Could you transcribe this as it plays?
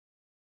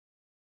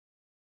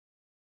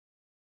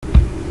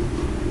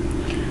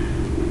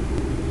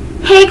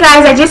Hey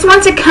guys, I just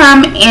want to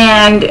come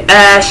and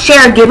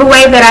share a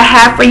giveaway that I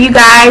have for you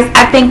guys.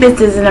 I think this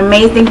is an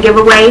amazing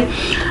giveaway.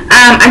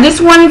 I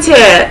just wanted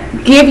to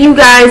give you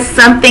guys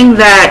something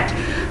that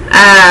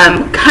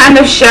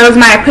kind of shows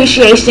my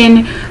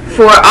appreciation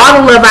for all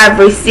the love I've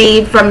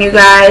received from you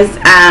guys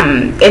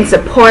and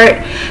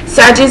support.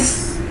 So I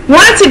just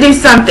wanted to do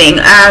something.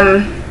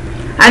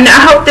 I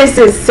hope this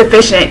is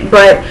sufficient,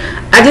 but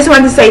I just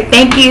wanted to say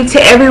thank you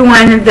to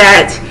everyone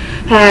that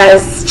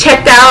has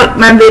checked out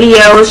my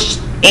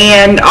videos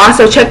and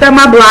also checked out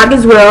my blog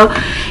as well.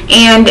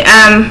 And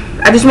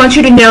I just want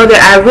you to know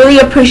that I really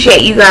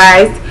appreciate you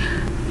guys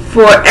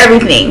for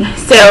everything.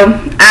 So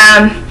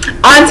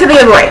on to the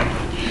giveaway.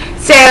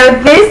 So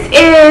this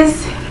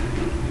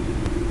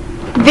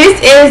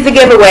is the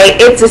giveaway.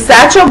 It's a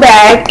satchel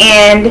bag,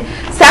 and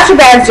satchel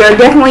bags are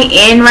definitely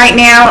in right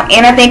now,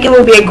 and I think it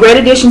will be a great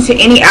addition to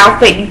any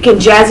outfit. You can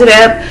jazz it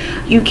up.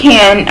 You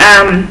can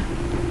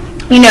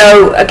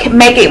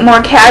make it more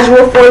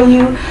casual for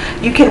you.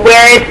 You can wear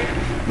it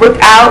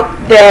without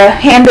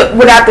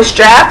the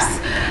straps.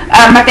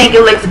 I think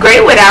it looks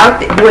great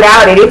without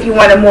it if you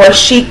want a more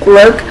chic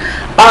look.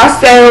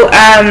 Also,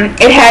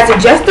 it has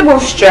adjustable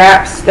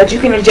straps that you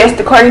can adjust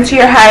according to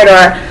your height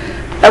or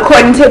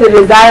according to the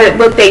desired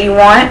look that you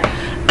want.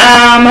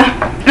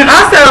 And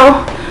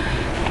also,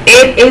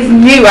 it is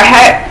new. I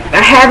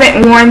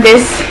haven't worn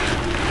this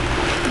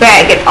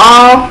bag at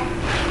all,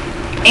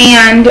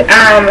 and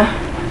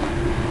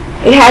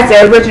it has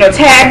the original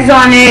tags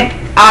on it,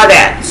 all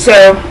that.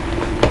 So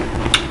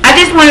I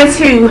just wanted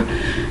to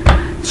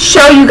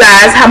show you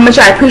guys how much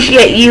I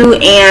appreciate you,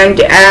 and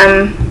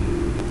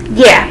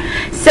yeah.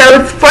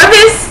 So for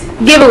this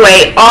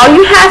giveaway, all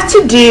you have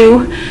to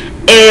do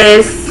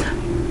is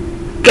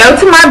go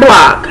to my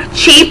blog,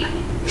 Cheap,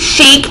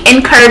 Chic,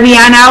 and Curvy,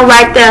 and I'll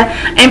write the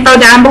info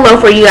down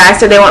below for you guys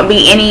so there won't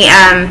be any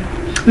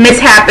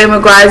mishap in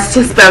regards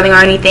to spelling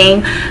or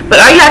anything. But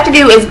all you have to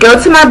do is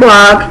go to my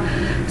blog,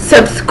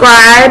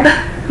 subscribe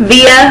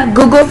via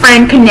Google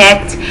Friend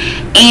Connect,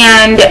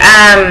 and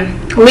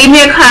leave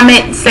me a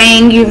comment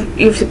saying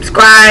you've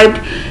subscribed,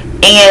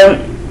 and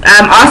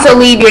also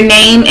leave your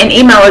name and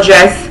email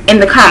address in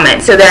the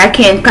comments so that I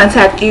can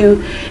contact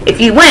you if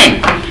you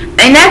win.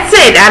 And that's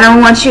it. I don't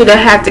want you to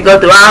have to go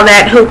through all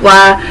that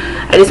hoopla.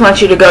 I just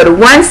want you to go to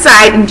one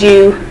site and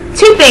do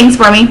two things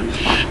for me,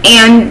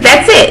 and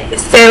that's it.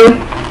 So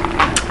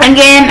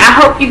again, I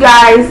hope you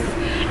guys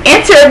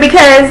enter,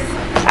 because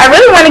I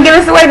really want to give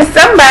this away to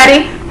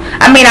somebody.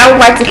 I mean, I would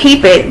like to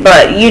keep it,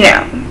 but you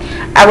know,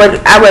 I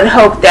would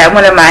hope that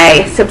one of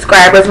my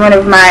subscribers, one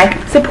of my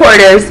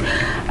supporters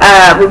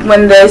would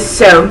win this.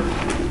 So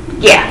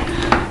yeah,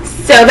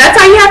 so that's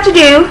all you have to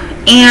do,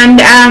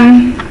 and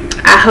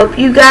I hope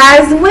you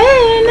guys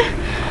win.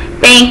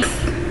 Thanks.